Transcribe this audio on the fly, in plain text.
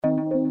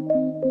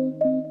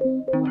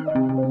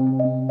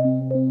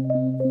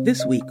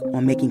This week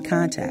on Making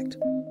Contact.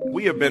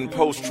 We have been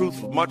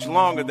post-truth much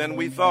longer than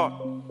we thought.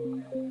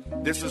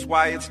 This is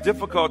why it's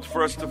difficult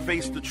for us to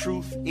face the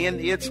truth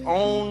in its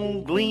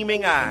own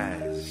gleaming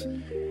eyes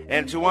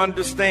and to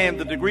understand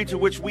the degree to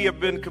which we have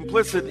been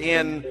complicit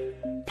in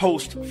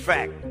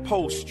post-fact,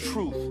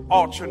 post-truth,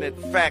 alternate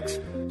facts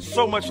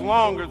so much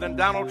longer than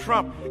Donald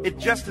Trump. It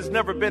just has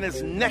never been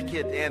as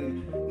naked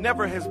and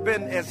never has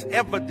been as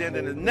evident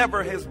and it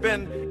never has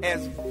been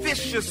as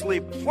viciously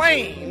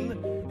plain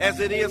as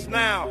it is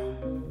now.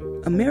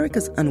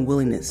 America's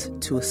unwillingness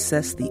to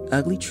assess the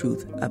ugly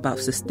truth about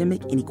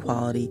systemic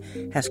inequality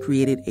has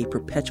created a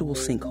perpetual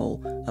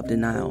sinkhole of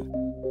denial,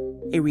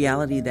 a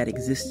reality that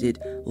existed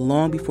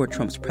long before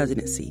Trump's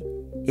presidency.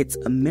 It's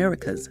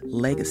America's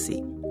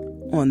legacy.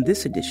 On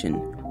this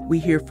edition, we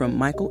hear from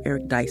Michael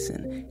Eric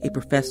Dyson, a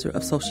professor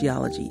of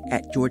sociology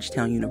at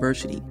Georgetown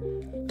University.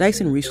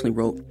 Dyson recently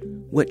wrote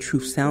What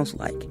Truth Sounds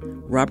Like,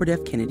 Robert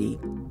F. Kennedy,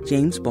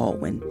 James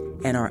Baldwin,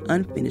 and Our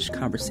Unfinished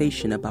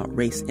Conversation About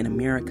Race in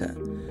America.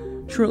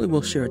 Shortly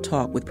we'll share a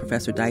talk with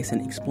Professor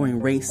Dyson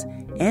exploring race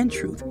and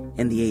truth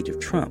in the age of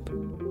Trump.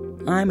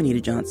 I'm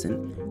Anita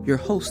Johnson, your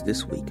host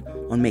this week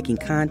on Making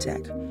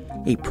Contact,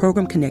 a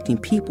program connecting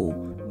people,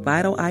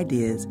 vital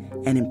ideas,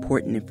 and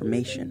important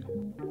information.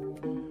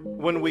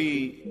 When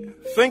we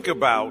think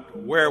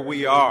about where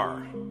we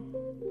are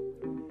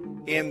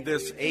in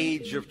this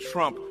age of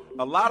Trump,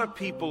 a lot of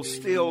people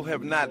still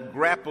have not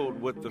grappled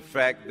with the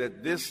fact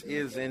that this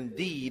is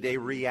indeed a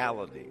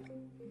reality.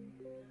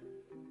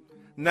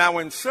 Now,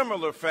 in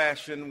similar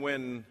fashion,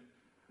 when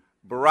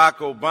Barack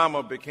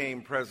Obama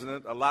became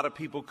president, a lot of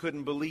people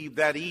couldn't believe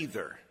that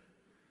either,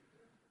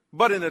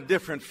 but in a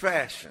different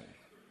fashion.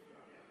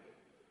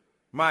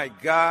 My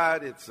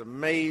God, it's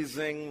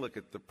amazing. Look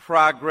at the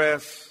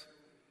progress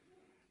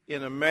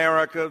in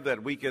America,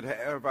 that we could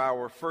have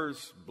our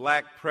first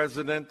black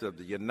president of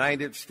the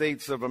United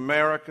States of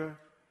America,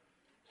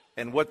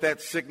 and what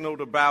that signaled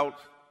about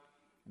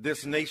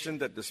this nation,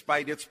 that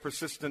despite its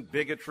persistent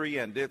bigotry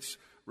and its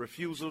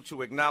refusal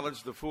to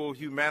acknowledge the full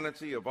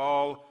humanity of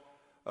all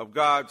of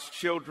God's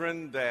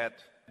children, that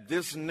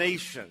this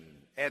nation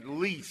at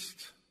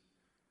least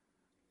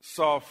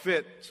saw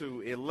fit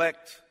to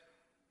elect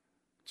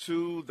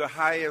to the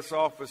highest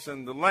office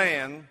in the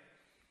land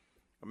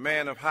a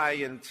man of high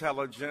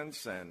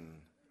intelligence and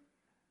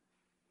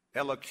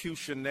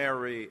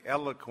elocutionary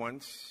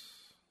eloquence,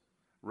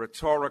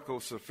 rhetorical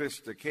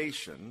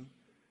sophistication,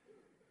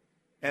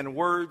 and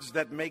words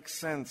that make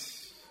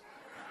sense.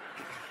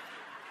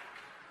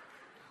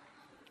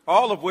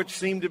 All of which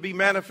seem to be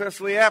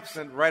manifestly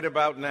absent right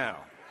about now.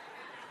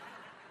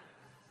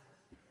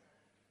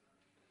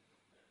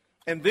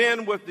 And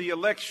then with the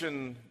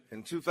election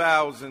in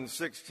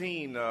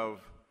 2016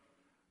 of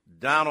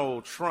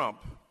Donald Trump,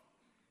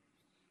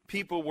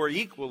 people were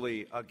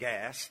equally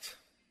aghast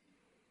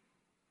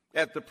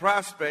at the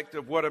prospect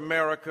of what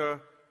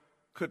America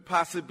could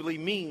possibly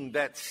mean,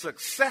 that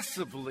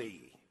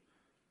successively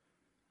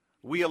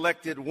we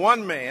elected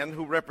one man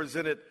who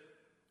represented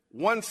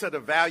one set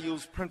of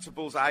values,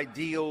 principles,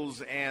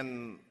 ideals,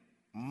 and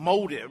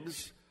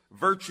motives,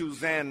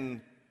 virtues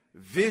and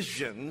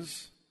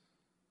visions,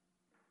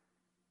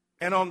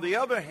 and on the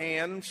other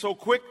hand, so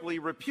quickly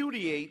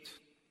repudiate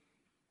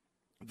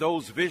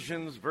those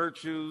visions,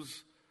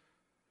 virtues,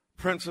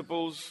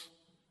 principles,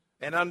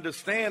 and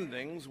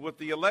understandings with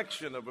the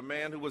election of a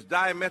man who was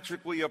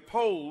diametrically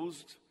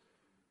opposed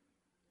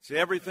to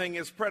everything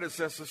his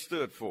predecessor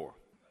stood for.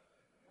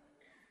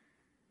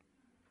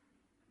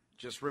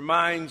 Just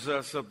reminds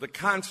us of the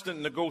constant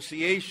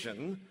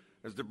negotiation,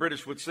 as the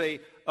British would say,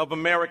 of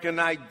American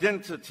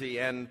identity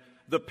and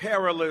the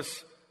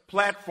perilous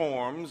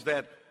platforms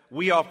that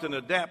we often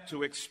adapt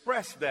to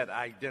express that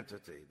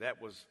identity.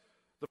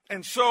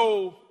 And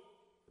so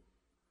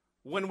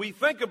when we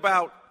think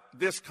about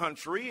this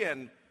country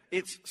and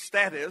its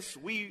status,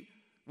 we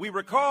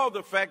recall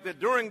the fact that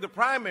during the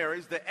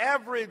primaries, the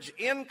average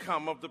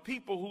income of the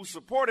people who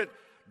supported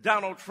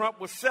Donald Trump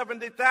was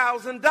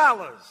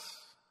 $70,000.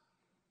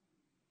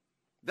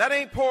 That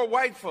ain't poor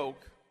white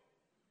folk.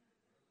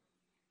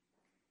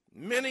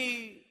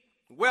 Many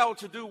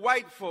well-to-do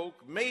white folk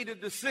made a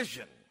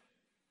decision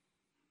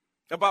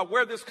about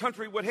where this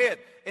country would head.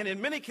 And in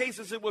many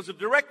cases, it was a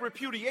direct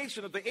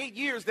repudiation of the 8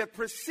 years that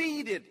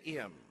preceded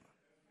him.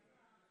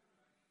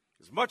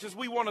 As much as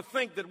we want to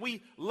think that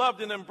we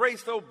loved and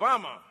embraced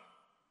Obama,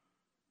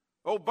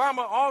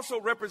 Obama also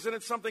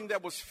represented something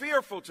that was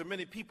fearful to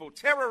many people,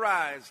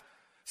 terrorized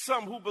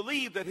some who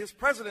believed that his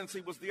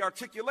presidency was the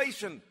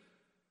articulation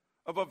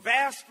of a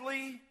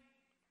vastly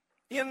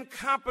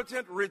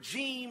incompetent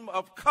regime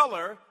of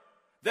color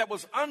that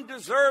was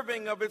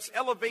undeserving of its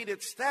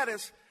elevated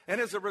status. And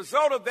as a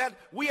result of that,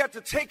 we had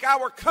to take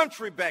our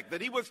country back,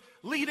 that he was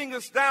leading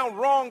us down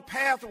wrong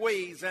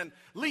pathways and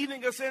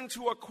leading us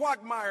into a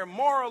quagmire,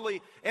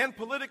 morally and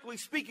politically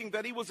speaking,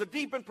 that he was a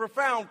deep and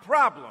profound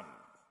problem.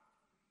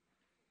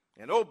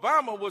 And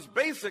Obama was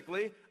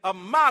basically a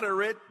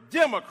moderate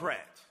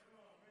Democrat.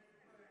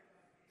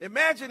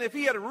 Imagine if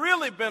he had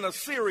really been a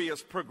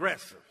serious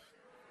progressive.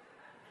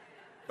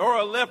 or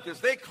a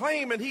leftist. They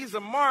claim and he's a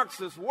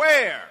Marxist.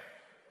 Where?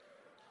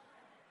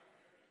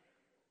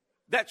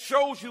 That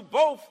shows you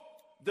both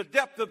the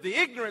depth of the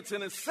ignorance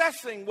in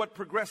assessing what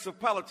progressive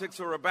politics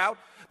are about,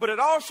 but it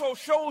also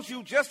shows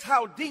you just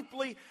how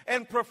deeply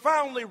and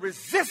profoundly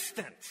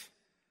resistant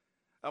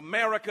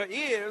America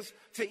is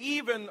to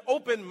even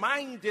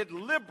open-minded,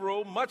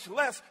 liberal, much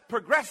less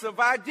progressive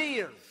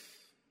ideas.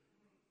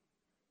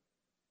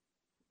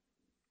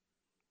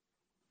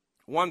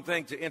 One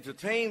thing to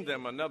entertain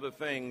them, another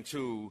thing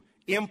to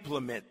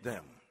implement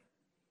them.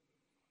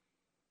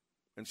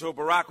 And so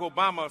Barack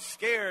Obama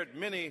scared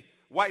many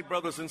white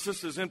brothers and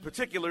sisters in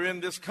particular in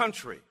this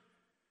country.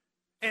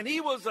 And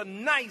he was a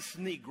nice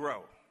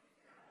Negro.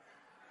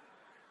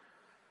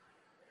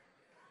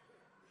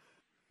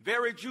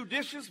 Very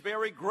judicious,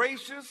 very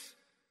gracious,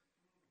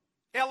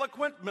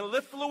 eloquent,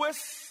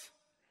 mellifluous,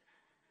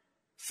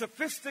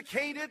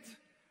 sophisticated,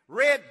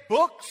 read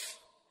books.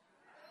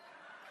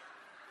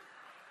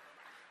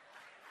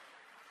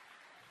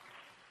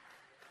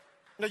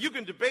 Now, you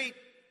can debate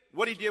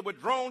what he did with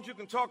drones. You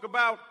can talk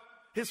about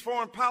his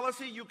foreign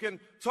policy. You can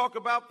talk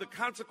about the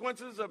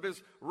consequences of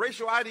his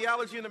racial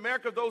ideology in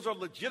America. Those are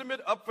legitimate,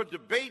 up for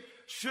debate,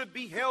 should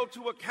be held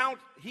to account.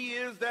 He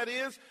is, that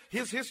is.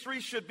 His history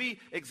should be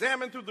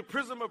examined through the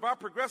prism of our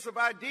progressive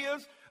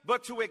ideas.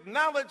 But to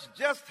acknowledge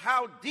just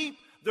how deep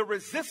the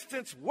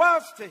resistance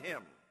was to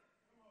him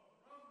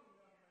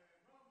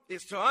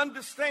is to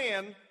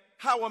understand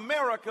how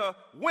America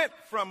went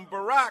from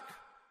Barack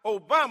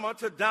Obama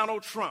to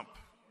Donald Trump.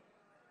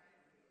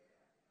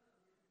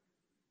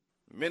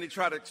 Many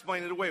try to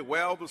explain it away.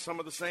 Well, but some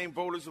of the same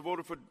voters who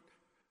voted for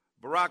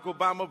Barack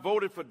Obama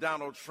voted for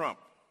Donald Trump.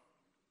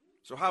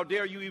 So how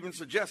dare you even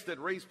suggest that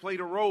race played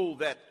a role,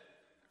 that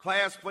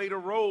class played a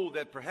role,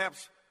 that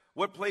perhaps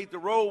what played the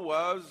role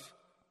was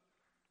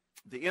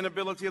the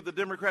inability of the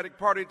Democratic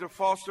Party to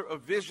foster a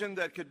vision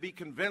that could be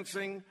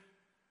convincing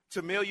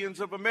to millions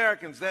of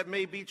Americans. That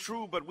may be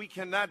true, but we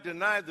cannot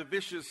deny the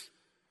vicious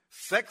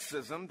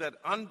sexism that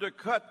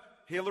undercut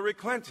Hillary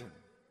Clinton.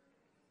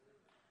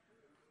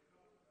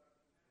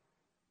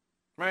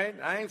 Right?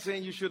 I ain't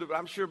saying you should have.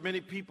 I'm sure many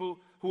people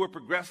who are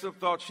progressive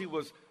thought she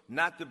was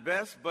not the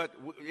best, but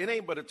it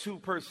ain't but a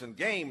two-person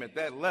game at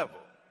that level.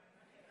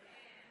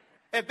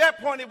 At that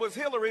point, it was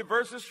Hillary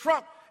versus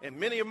Trump. And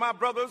many of my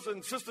brothers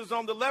and sisters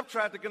on the left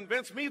tried to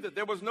convince me that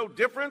there was no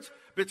difference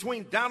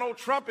between Donald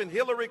Trump and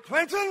Hillary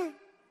Clinton.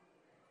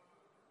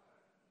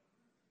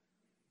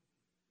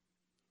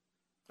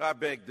 I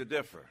beg to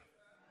differ.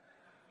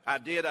 I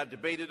did. I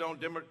debated on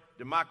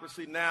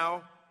Democracy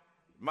Now!,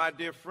 my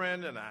dear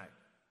friend, and I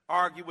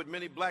argued with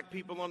many black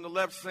people on the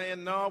left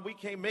saying, no, we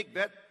can't make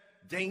that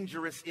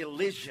dangerous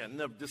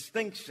elision of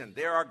distinction.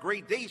 There are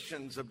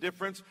gradations of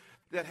difference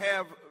that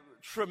have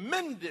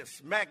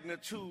tremendous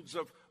magnitudes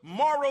of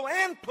moral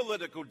and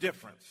political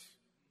difference.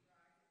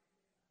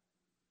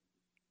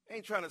 I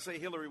ain't trying to say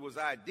Hillary was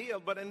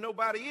ideal, but and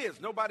nobody is.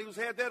 Nobody who's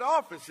had that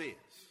office is.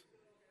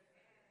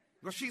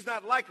 Because she's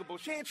not likable.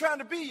 She ain't trying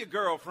to be your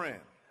girlfriend.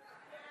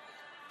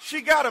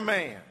 She got a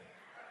man.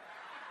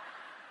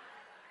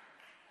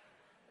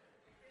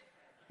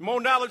 More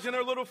knowledge in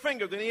her little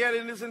finger than he had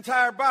in his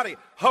entire body,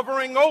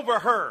 hovering over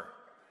her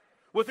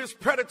with his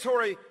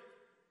predatory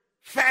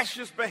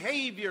fascist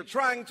behavior,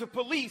 trying to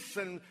police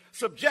and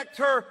subject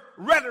her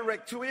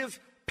rhetoric to his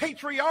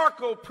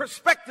patriarchal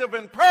perspective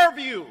and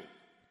purview.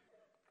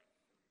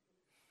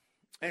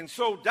 And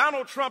so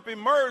Donald Trump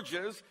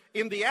emerges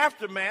in the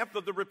aftermath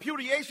of the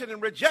repudiation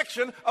and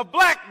rejection of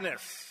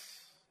blackness.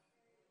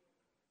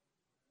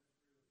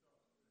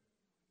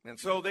 And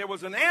so there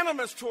was an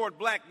animus toward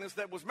blackness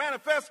that was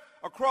manifest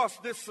across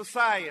this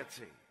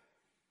society.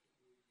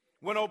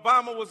 When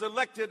Obama was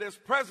elected as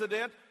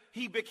president,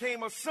 he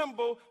became a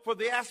symbol for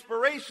the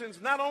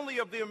aspirations not only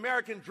of the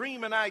American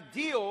dream and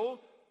ideal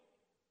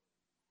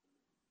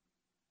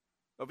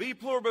of e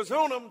pluribus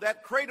unum,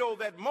 that credo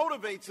that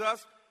motivates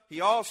us, he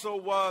also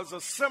was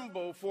a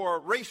symbol for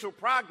racial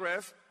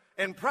progress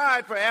and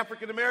pride for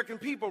African American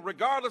people,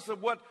 regardless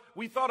of what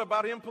we thought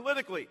about him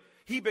politically.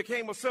 He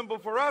became a symbol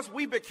for us.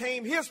 We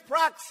became his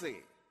proxy.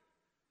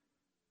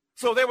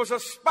 So there was a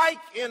spike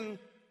in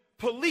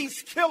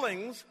police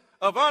killings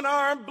of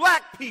unarmed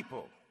black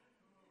people.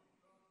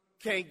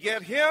 Can't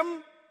get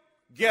him,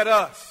 get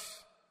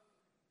us.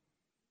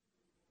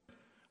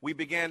 We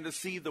began to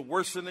see the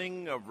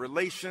worsening of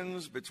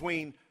relations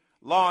between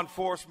law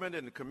enforcement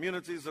and the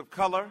communities of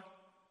color,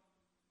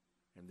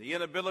 and the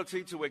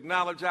inability to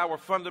acknowledge our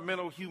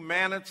fundamental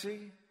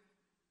humanity.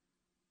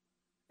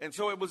 And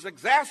so it was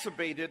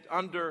exacerbated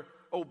under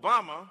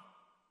Obama.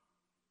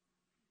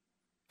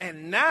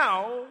 And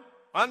now,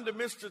 under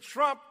Mr.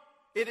 Trump,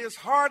 it is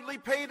hardly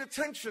paid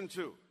attention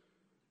to.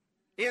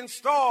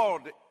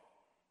 Installed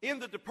in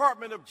the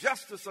Department of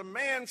Justice, a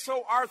man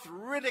so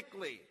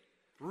arthritically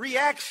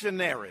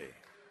reactionary,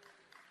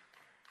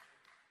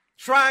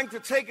 trying to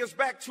take us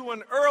back to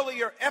an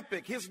earlier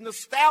epoch, his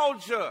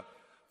nostalgia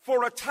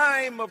for a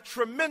time of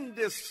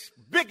tremendous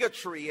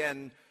bigotry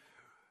and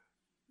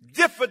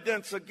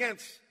diffidence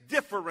against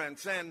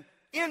difference and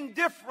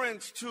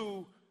indifference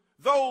to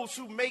those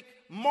who make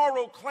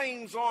moral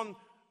claims on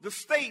the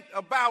state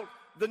about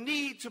the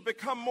need to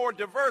become more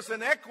diverse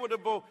and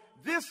equitable,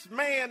 this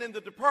man in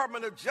the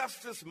Department of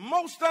Justice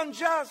most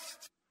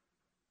unjust.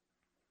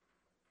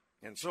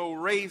 And so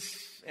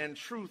race and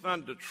truth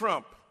under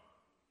Trump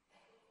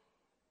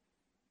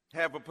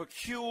have a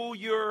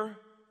peculiar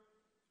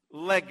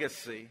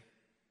legacy.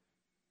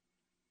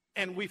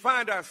 And we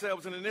find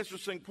ourselves in an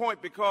interesting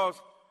point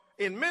because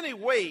in many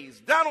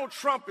ways, Donald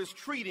Trump is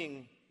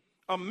treating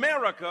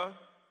America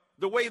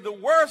the way the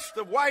worst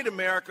of white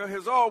America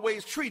has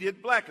always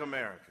treated black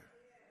America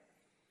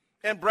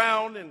and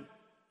brown and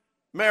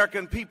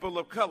American people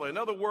of color. In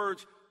other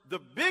words, the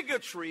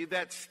bigotry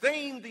that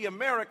stained the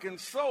American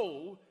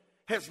soul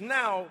has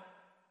now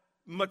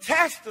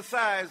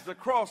metastasized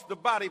across the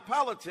body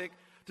politic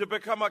to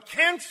become a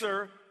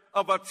cancer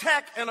of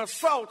attack and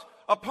assault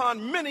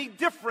upon many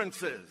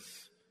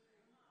differences.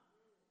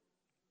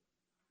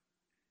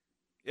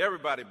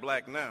 Everybody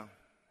black now.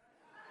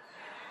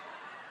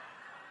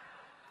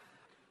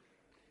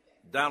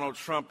 Donald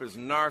Trump is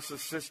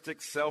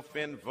narcissistic,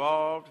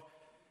 self-involved,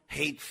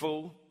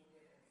 hateful,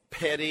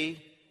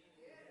 petty,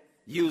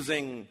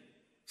 using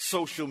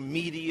social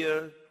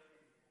media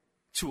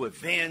to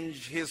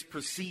avenge his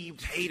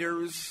perceived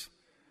haters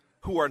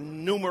who are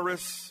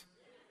numerous.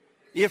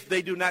 If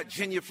they do not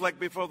genuflect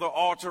before the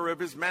altar of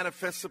his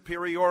manifest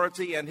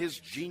superiority and his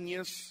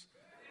genius,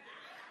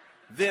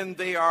 then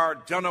they are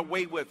done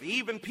away with.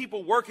 Even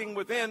people working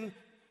within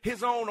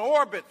his own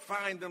orbit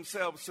find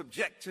themselves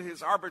subject to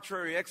his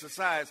arbitrary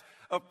exercise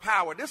of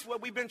power. This is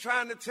what we've been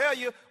trying to tell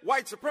you.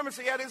 White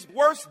supremacy at its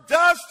worst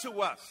does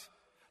to us.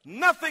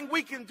 Nothing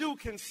we can do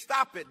can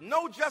stop it.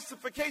 No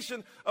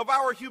justification of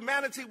our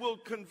humanity will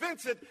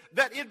convince it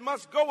that it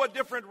must go a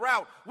different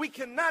route. We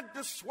cannot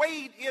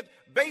dissuade it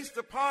based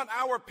upon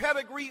our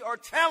pedigree or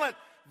talent.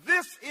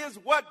 This is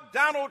what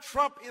Donald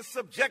Trump is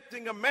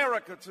subjecting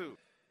America to.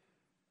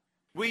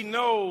 We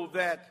know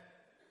that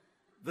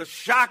the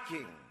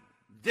shocking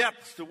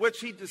depths to which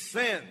he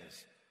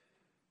descends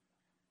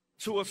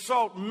to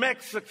assault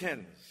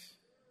Mexicans,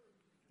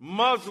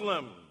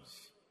 Muslims,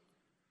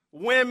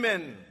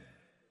 women.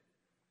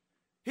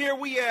 Here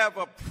we have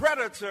a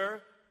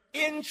predator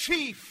in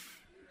chief,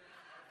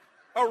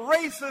 a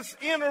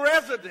racist in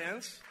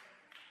residence,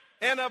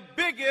 and a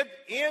bigot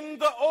in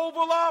the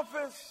Oval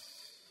Office.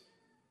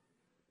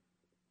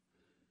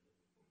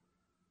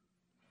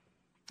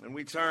 And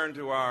we turn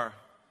to our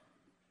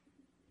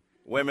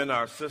women,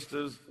 our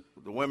sisters,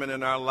 the women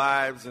in our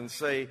lives, and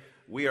say,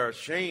 we are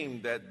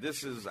ashamed that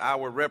this is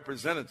our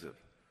representative,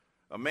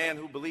 a man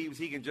who believes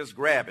he can just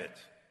grab it.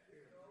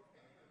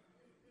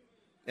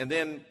 And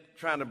then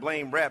trying to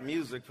blame rap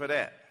music for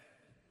that.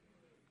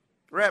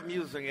 Rap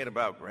music ain't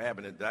about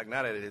grabbing it, Doc,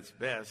 not at its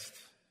best.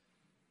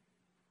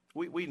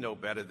 We know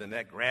better than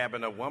that.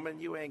 Grabbing a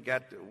woman, you ain't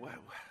got to.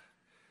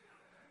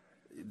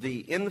 The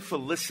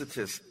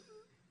infelicitous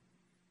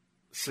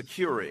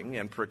securing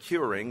and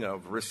procuring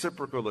of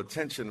reciprocal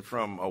attention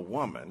from a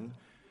woman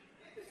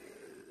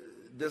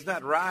does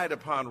not ride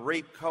upon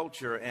rape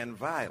culture and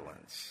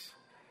violence.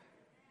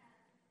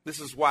 This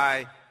is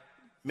why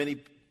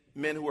many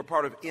men who are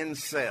part of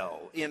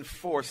incel,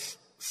 enforced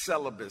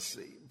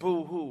celibacy,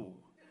 boo-hoo.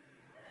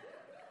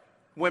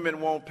 Women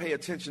won't pay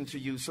attention to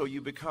you, so you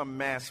become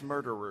mass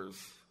murderers.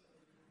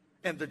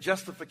 And the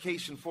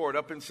justification for it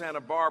up in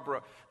Santa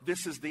Barbara,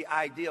 this is the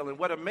ideal. And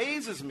what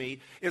amazes me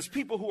is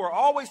people who are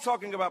always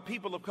talking about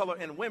people of color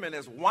and women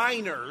as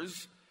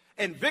whiners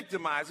and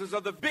victimizers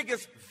are the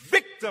biggest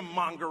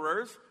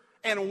victim-mongerers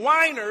and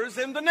whiners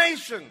in the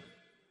nation.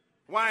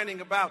 Whining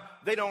about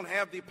they don't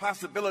have the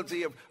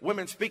possibility of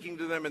women speaking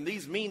to them, and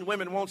these mean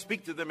women won't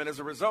speak to them, and as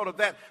a result of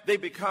that, they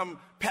become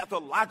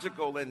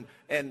pathological and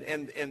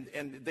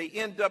they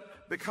end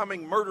up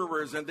becoming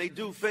murderers, and they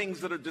do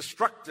things that are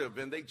destructive,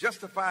 and they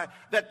justify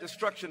that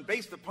destruction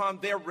based upon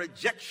their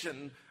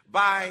rejection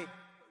by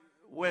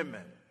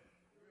women.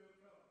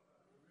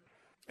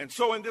 And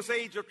so in this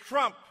age of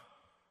Trump,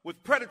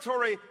 with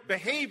predatory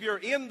behavior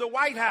in the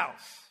White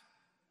House,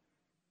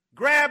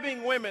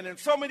 grabbing women, and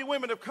so many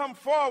women have come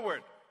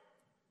forward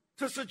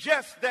to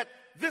suggest that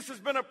this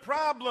has been a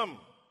problem.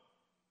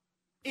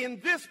 In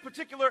this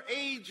particular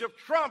age of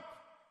Trump,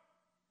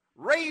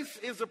 race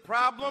is a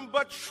problem,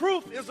 but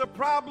truth is a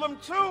problem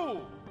too.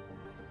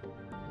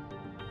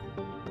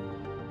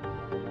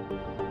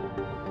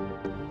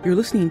 You're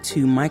listening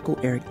to Michael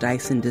Eric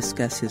Dyson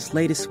discuss his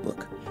latest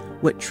book,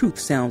 What Truth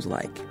Sounds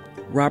Like,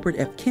 Robert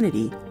F.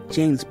 Kennedy,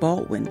 James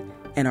Baldwin,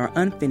 and our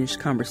unfinished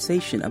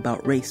conversation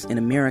about race in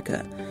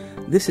America.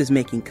 This is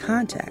Making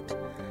Contact.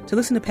 To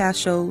listen to past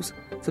shows,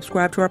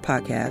 subscribe to our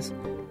podcast,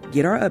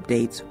 get our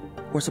updates,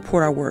 or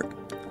support our work,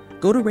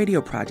 go to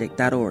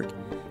radioproject.org.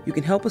 You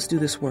can help us do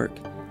this work.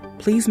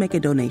 Please make a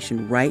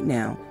donation right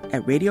now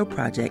at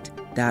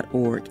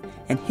radioproject.org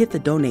and hit the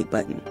donate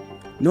button.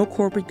 No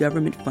corporate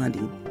government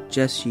funding,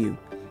 just you.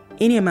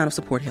 Any amount of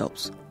support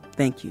helps.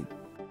 Thank you.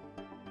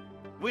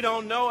 We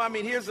don't know. I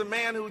mean, here's a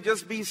man who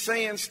just be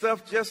saying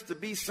stuff just to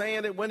be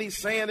saying it when he's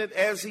saying it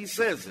as he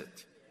says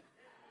it.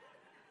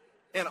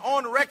 and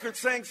on record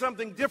saying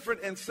something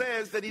different and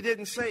says that he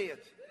didn't say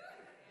it,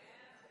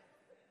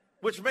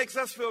 which makes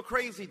us feel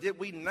crazy. Did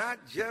we not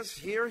just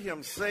hear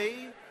him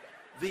say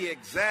the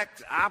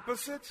exact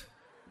opposite?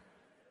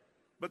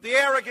 But the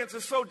arrogance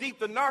is so deep,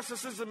 the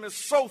narcissism is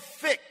so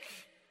thick,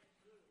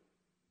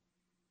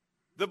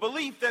 the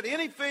belief that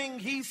anything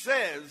he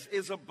says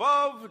is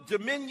above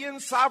dominion,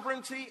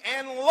 sovereignty,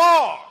 and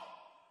law.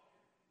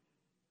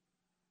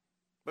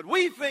 But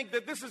we think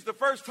that this is the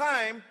first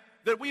time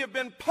that we have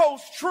been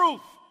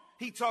post-truth.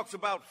 He talks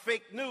about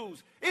fake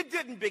news. It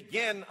didn't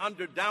begin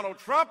under Donald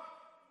Trump.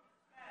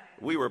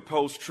 We were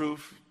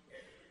post-truth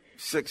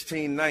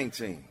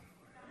 1619,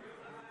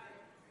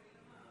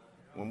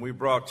 when we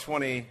brought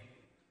 20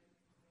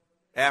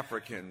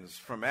 Africans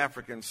from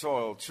African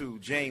soil to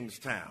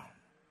Jamestown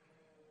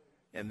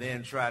and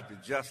then tried to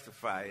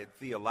justify it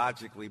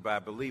theologically by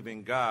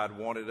believing God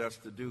wanted us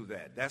to do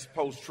that. That's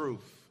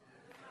post-truth.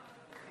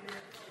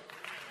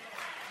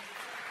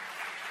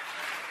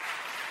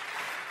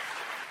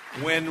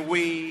 When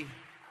we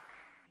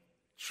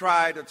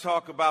try to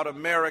talk about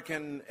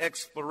American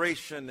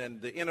exploration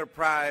and the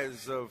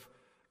enterprise of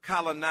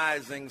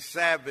colonizing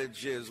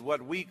savages,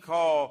 what we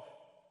call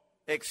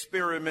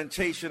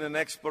experimentation and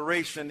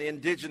exploration,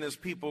 indigenous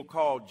people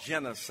call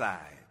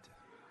genocide.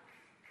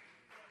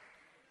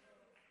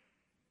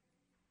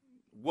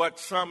 What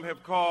some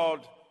have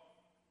called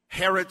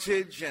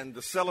heritage and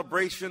the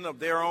celebration of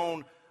their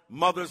own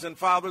mothers and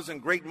fathers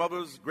and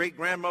great-mothers,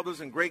 great-grandmothers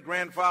and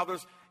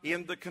great-grandfathers,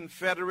 in the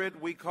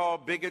Confederate we call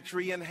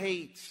bigotry and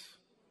hate.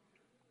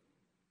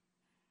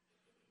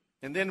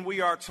 And then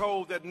we are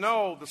told that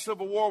no, the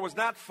Civil War was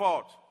not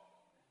fought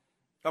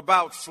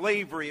about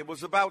slavery. It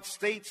was about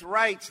states'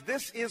 rights.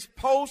 This is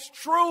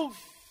post-truth.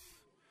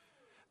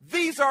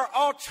 These are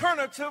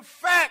alternative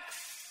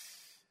facts.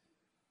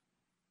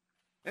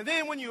 And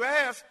then when you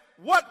ask,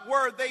 what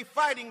were they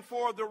fighting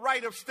for the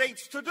right of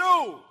states to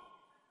do?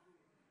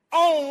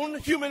 Own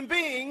human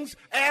beings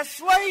as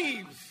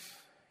slaves.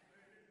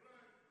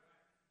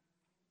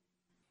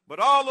 But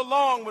all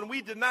along, when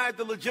we denied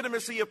the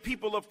legitimacy of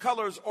people of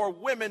colors or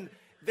women,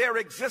 their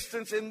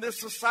existence in this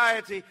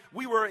society,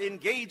 we were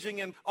engaging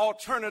in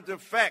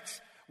alternative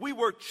facts. We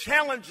were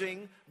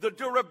challenging the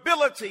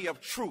durability of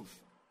truth.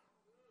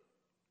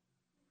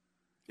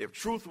 If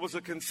truth was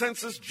a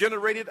consensus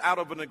generated out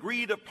of an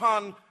agreed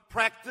upon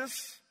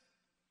practice,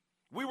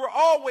 we were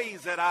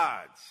always at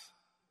odds.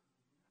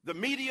 The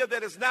media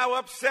that is now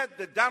upset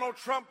that Donald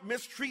Trump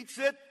mistreats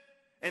it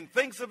and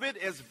thinks of it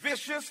as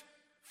vicious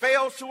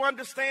fails to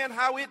understand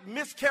how it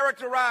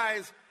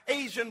mischaracterized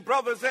Asian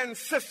brothers and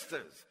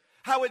sisters,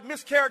 how it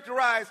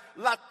mischaracterized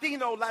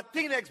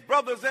Latinx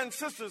brothers and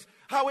sisters,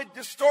 how it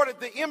distorted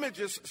the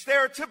images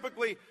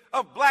stereotypically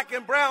of black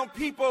and brown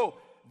people.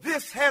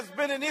 This has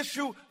been an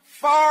issue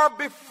far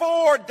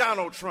before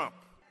Donald Trump.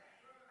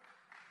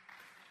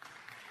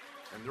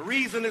 And the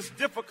reason it's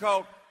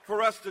difficult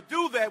for us to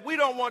do that, we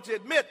don't want to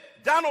admit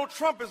Donald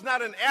Trump is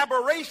not an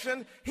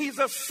aberration, he's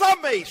a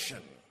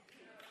summation.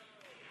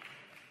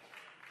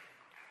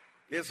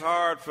 It's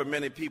hard for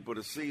many people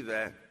to see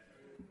that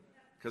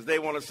because they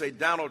want to say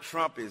Donald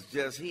Trump is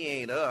just, he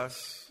ain't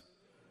us.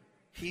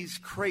 He's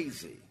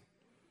crazy.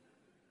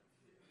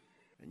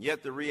 And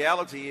yet the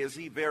reality is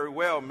he very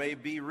well may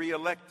be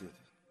reelected.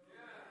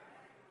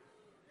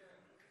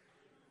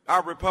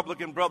 Our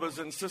Republican brothers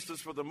and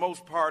sisters, for the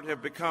most part,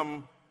 have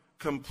become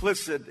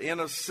complicit in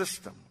a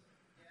system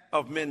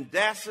of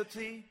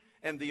mendacity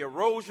and the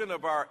erosion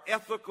of our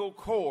ethical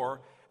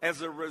core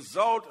as a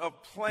result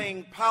of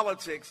playing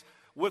politics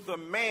with a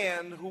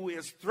man who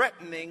is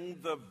threatening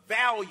the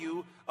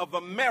value of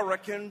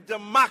American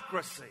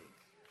democracy.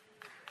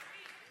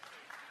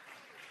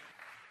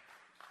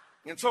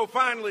 And so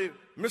finally,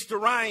 Mr.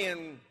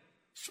 Ryan,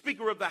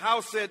 Speaker of the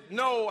House, said,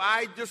 no,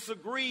 I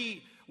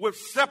disagree with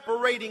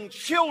separating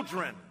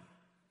children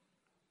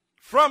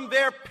from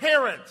their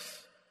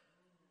parents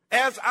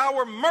as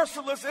our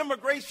merciless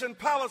immigration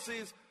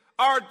policies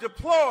are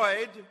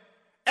deployed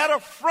at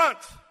a front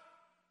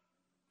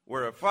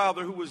where a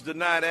father who was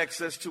denied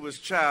access to his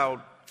child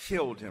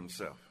killed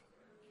himself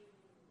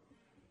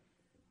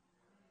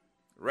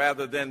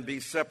rather than be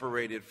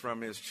separated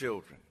from his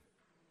children.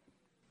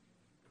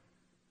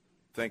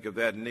 Think of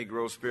that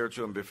Negro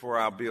spiritual, and before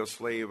I'll be a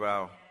slave,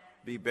 I'll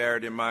be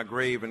buried in my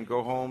grave and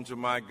go home to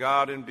my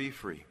God and be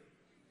free.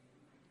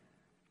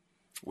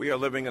 We are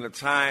living in a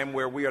time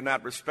where we are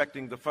not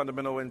respecting the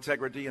fundamental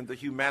integrity and the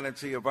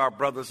humanity of our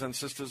brothers and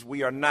sisters.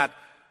 We are not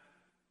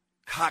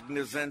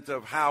cognizant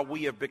of how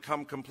we have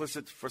become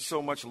complicit for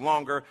so much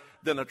longer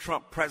than a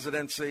Trump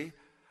presidency.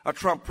 A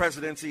Trump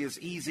presidency is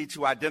easy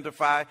to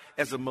identify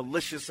as a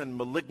malicious and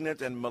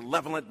malignant and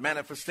malevolent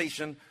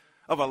manifestation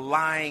of a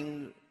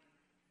lying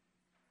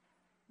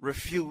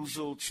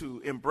refusal to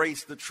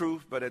embrace the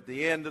truth. But at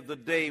the end of the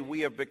day,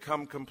 we have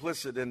become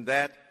complicit in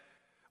that.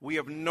 We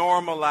have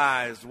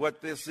normalized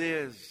what this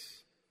is.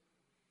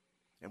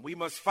 And we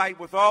must fight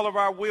with all of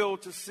our will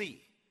to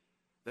see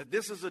that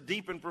this is a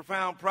deep and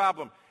profound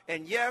problem.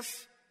 And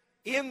yes,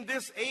 in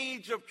this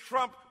age of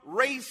Trump,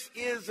 race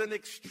is an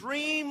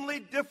extremely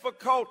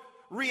difficult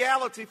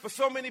reality for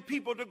so many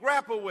people to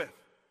grapple with.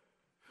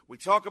 We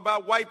talk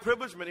about white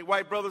privilege. Many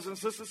white brothers and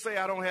sisters say,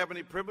 I don't have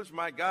any privilege.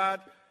 My God,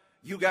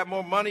 you got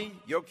more money.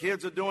 Your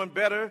kids are doing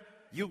better.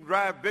 You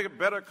drive bigger,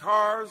 better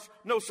cars.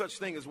 No such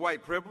thing as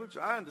white privilege.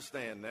 I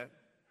understand that.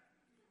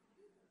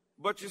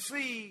 But you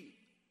see,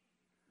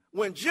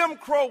 when Jim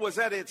Crow was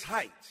at its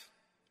height,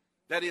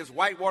 that is,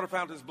 white water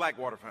fountains, black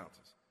water fountains,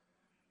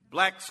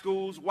 black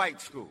schools,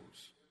 white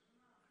schools,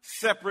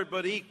 separate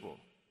but equal,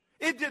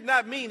 it did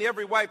not mean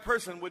every white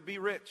person would be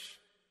rich.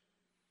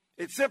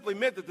 It simply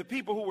meant that the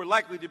people who were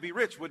likely to be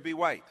rich would be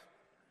white.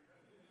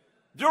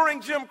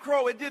 During Jim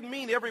Crow, it didn't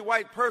mean every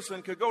white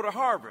person could go to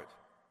Harvard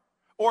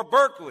or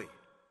Berkeley.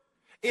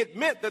 It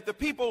meant that the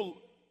people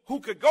who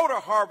could go to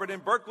Harvard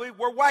and Berkeley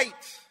were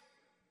white.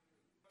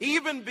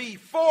 Even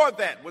before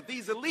that, with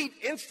these elite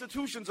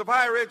institutions of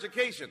higher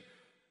education,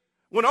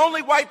 when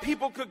only white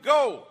people could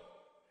go,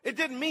 it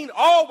didn't mean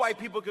all white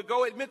people could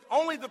go. It meant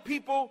only the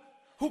people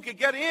who could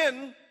get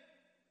in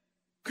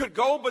could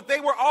go, but they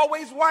were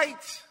always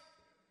white.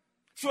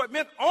 So it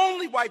meant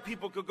only white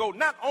people could go,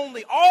 not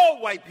only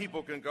all white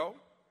people can go.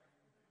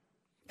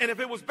 And if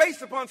it was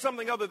based upon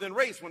something other than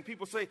race, when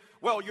people say,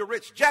 well, you're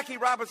rich. Jackie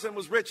Robinson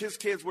was rich. His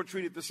kids were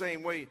treated the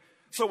same way.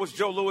 So was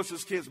Joe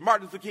Lewis's kids.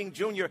 Martin Luther King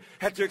Jr.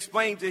 had to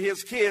explain to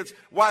his kids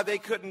why they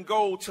couldn't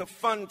go to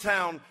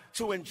Funtown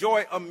to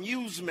enjoy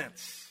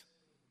amusements.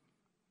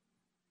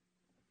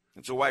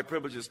 And so white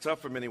privilege is tough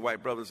for many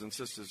white brothers and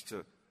sisters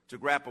to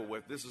grapple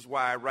with. This is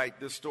why I write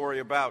this story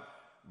about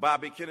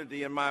Bobby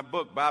Kennedy in my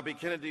book. Bobby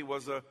Kennedy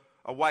was a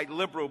white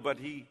liberal, but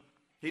he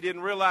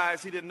didn't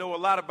realize he didn't know a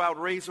lot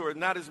about race, or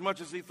not as much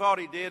as he thought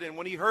he did. And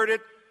when he heard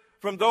it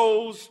from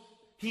those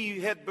he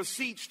had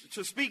beseeched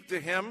to speak to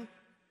him,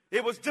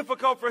 it was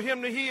difficult for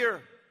him to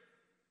hear.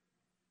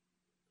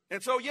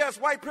 And so, yes,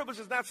 white privilege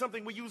is not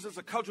something we use as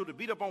a cudgel to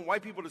beat up on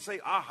white people to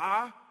say,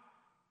 aha,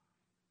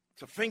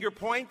 to finger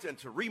point and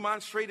to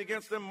remonstrate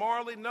against them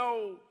morally.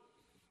 No,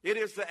 it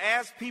is to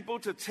ask people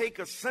to take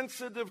a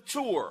sensitive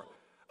tour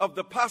of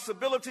the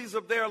possibilities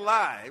of their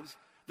lives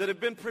that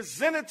have been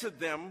presented to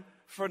them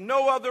for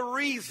no other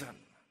reason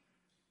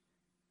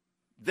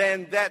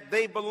than that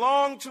they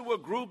belong to a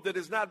group that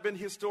has not been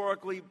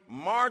historically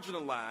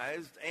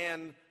marginalized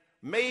and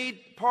made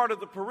part of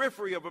the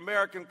periphery of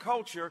American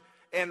culture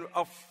and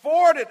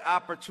afforded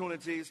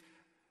opportunities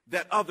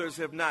that others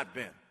have not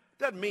been.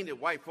 Doesn't mean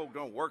that white folk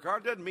don't work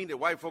hard. Doesn't mean that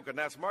white folk are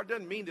not smart.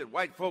 Doesn't mean that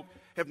white folk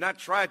have not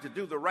tried to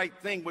do the right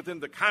thing within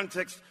the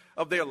context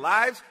of their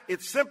lives.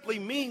 It simply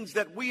means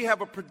that we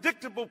have a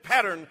predictable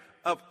pattern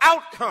of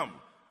outcome,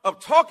 of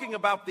talking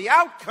about the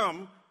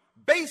outcome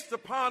based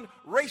upon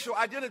racial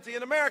identity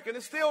in America. And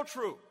it's still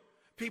true.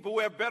 People who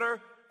have better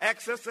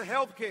access to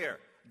health care.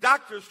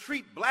 Doctors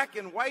treat black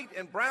and white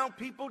and brown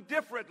people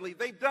differently.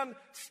 They've done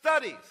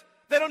studies.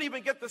 They don't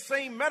even get the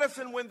same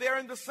medicine when they're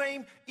in the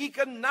same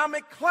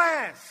economic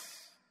class.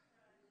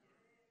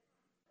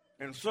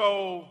 And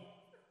so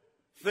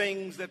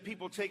things that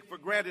people take for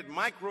granted,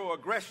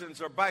 microaggressions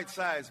or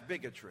bite-sized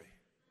bigotry.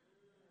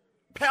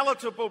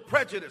 Palatable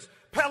prejudice.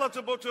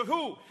 Palatable to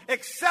who?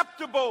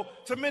 Acceptable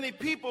to many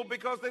people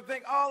because they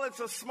think, oh, it's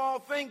a small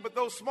thing, but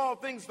those small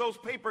things, those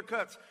paper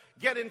cuts,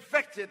 get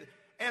infected,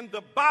 and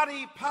the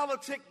body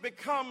politic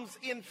becomes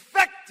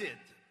infected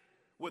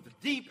with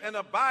deep and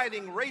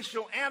abiding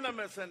racial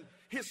animus and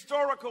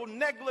historical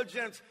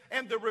negligence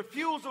and the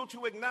refusal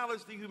to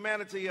acknowledge the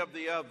humanity of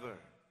the other.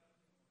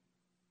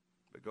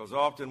 Because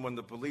often when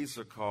the police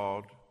are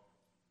called,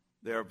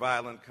 there are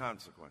violent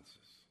consequences.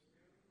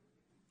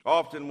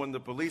 Often when the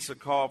police are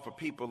called for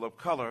people of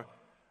color,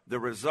 the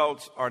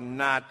results are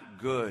not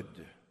good.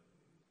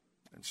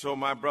 And so,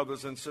 my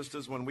brothers and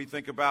sisters, when we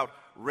think about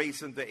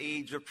race in the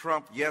age of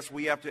Trump, yes,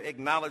 we have to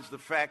acknowledge the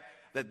fact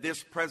that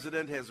this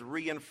president has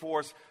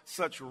reinforced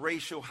such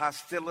racial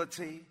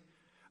hostility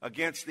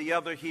against the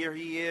other. Here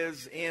he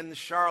is in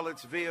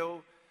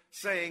Charlottesville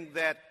saying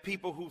that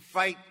people who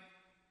fight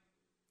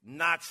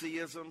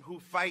Nazism, who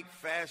fight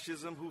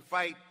fascism, who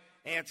fight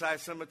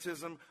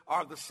anti-Semitism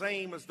are the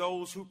same as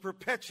those who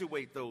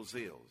perpetuate those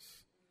ills.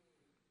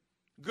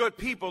 Good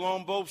people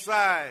on both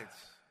sides.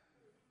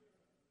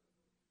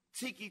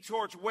 Tiki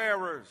torch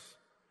wearers,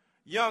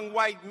 young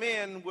white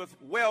men with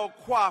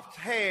well-coiffed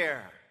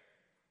hair.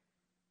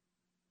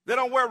 They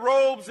don't wear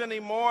robes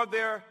anymore.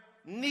 They're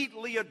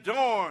neatly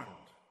adorned,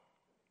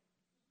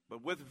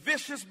 but with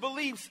vicious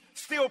beliefs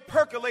still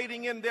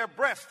percolating in their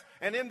breast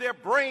and in their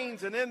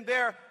brains and in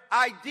their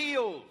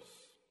ideals.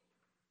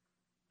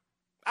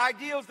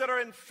 Ideals that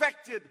are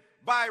infected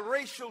by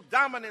racial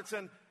dominance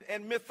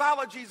and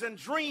mythologies and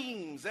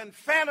dreams and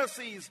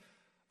fantasies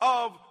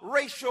of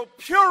racial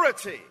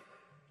purity.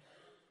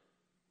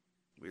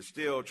 We're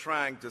still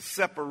trying to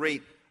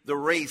separate the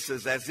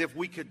races as if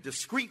we could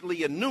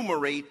discreetly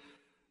enumerate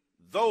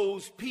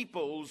those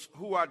peoples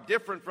who are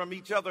different from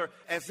each other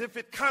as if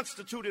it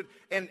constituted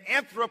an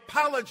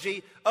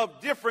anthropology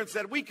of difference,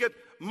 that we could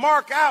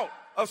mark out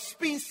a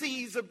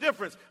species of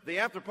difference. The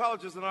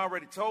anthropologists have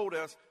already told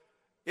us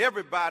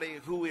everybody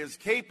who is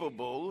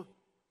capable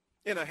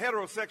in a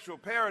heterosexual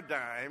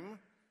paradigm,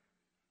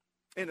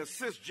 in a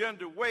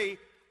cisgender way,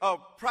 of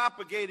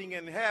propagating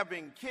and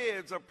having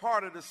kids are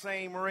part of the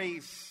same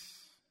race.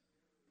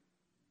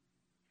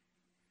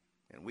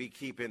 And we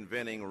keep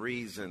inventing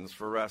reasons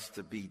for us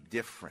to be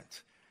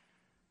different.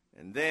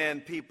 And then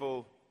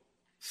people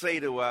say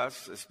to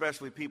us,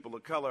 especially people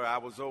of color, I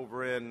was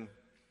over in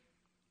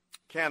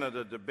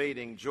Canada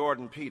debating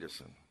Jordan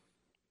Peterson.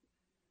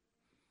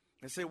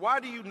 They say, why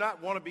do you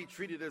not want to be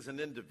treated as an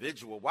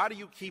individual? Why do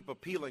you keep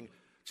appealing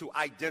to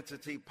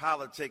identity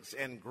politics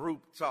and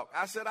group talk?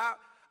 I said,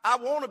 I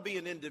want to be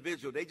an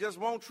individual. They just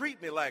won't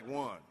treat me like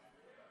one.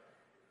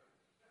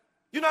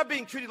 You're not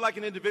being treated like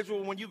an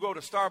individual when you go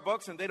to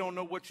Starbucks and they don't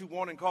know what you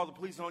want and call the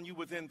police on you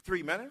within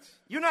 3 minutes.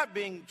 You're not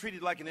being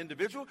treated like an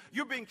individual.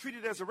 You're being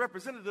treated as a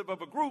representative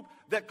of a group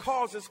that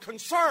causes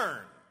concern.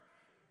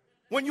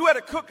 When you're at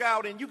a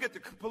cookout and you get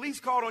the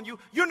police called on you,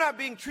 you're not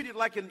being treated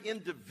like an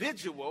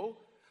individual.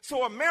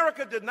 So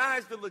America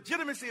denies the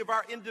legitimacy of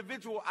our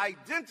individual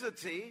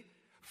identity,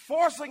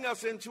 forcing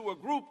us into a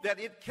group that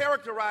it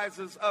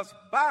characterizes us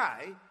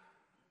by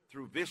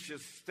through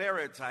vicious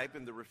stereotype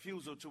and the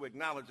refusal to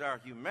acknowledge our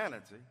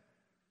humanity,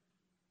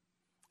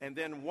 and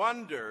then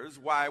wonders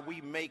why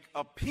we make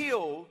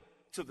appeal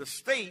to the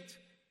state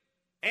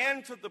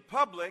and to the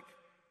public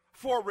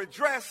for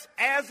redress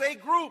as a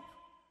group.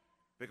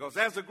 Because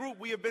as a group,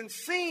 we have been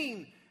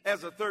seen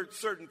as a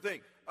certain thing.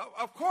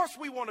 Of course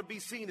we want to be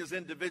seen as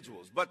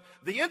individuals, but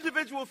the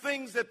individual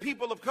things that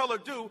people of color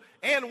do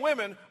and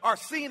women are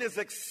seen as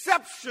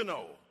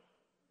exceptional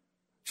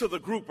to the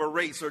group or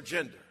race or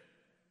gender.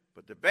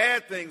 But the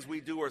bad things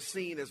we do are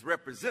seen as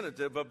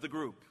representative of the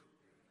group.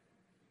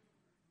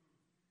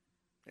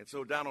 And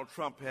so Donald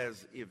Trump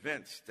has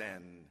evinced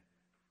and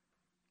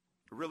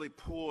really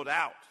pulled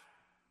out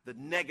the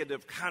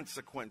negative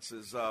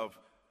consequences of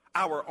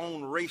our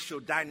own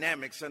racial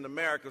dynamics in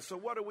America. So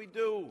what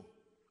do?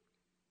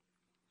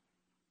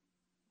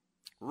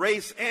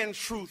 Race and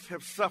truth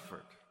have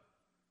suffered.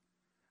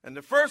 And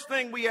the first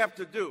thing we have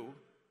to do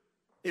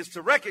is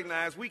to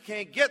recognize we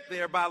can't get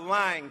there by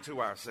lying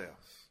to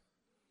ourselves.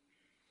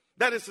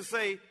 That is to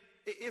say,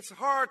 it's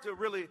hard to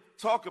really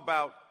talk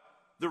about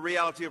the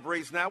reality of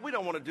race now. We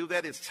don't want to do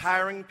that. It's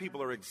tiring.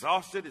 People are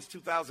exhausted. It's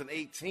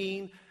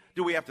 2018.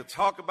 Do we have to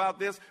talk about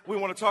this? We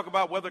want to talk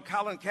about whether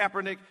Colin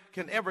Kaepernick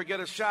can ever get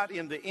a shot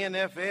in the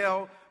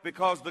NFL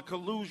because the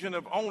collusion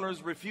of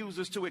owners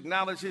refuses to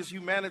acknowledge his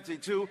humanity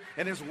too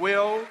and his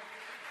will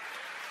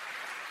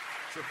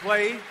to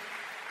play.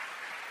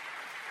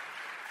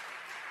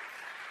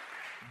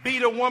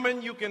 Beat a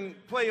woman, you can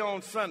play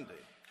on Sunday.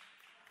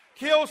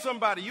 Kill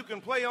somebody, you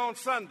can play on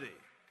Sunday.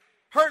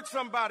 Hurt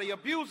somebody,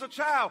 abuse a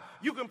child,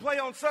 you can play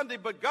on Sunday.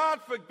 But God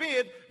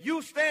forbid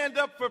you stand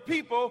up for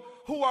people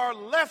who are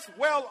less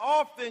well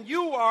off than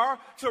you are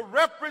to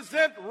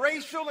represent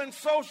racial and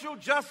social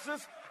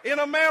justice in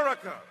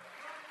America.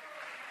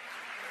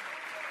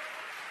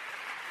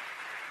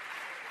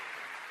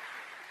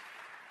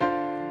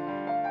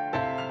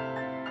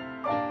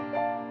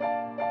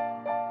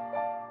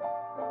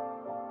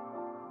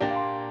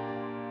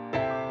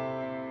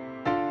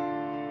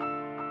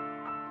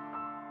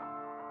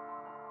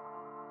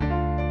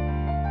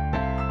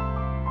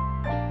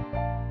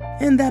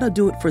 And that'll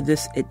do it for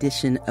this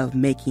edition of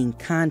Making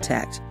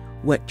Contact,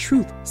 What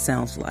Truth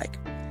Sounds Like.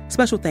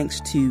 Special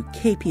thanks to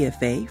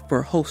KPFA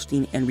for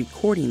hosting and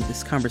recording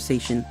this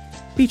conversation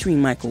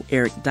featuring Michael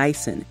Eric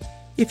Dyson.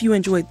 If you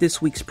enjoyed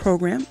this week's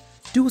program,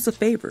 do us a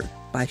favor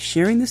by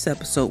sharing this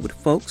episode with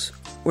folks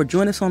or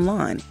join us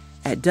online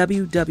at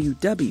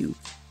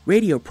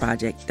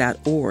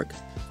www.radioproject.org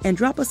and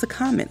drop us a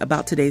comment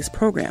about today's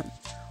program.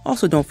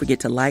 Also, don't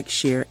forget to like,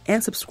 share,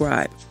 and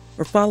subscribe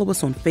or follow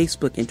us on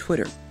Facebook and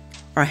Twitter.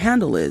 Our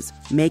handle is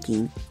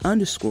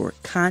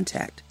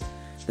making_contact.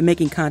 The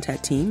Making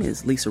Contact team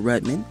is Lisa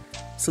Rudman,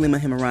 Salima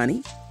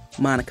Himarani,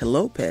 Monica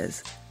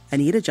Lopez,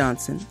 Anita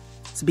Johnson,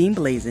 Sabine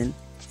Blazin,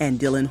 and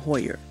Dylan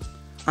Hoyer.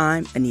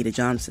 I'm Anita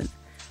Johnson.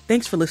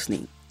 Thanks for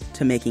listening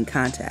to Making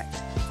Contact.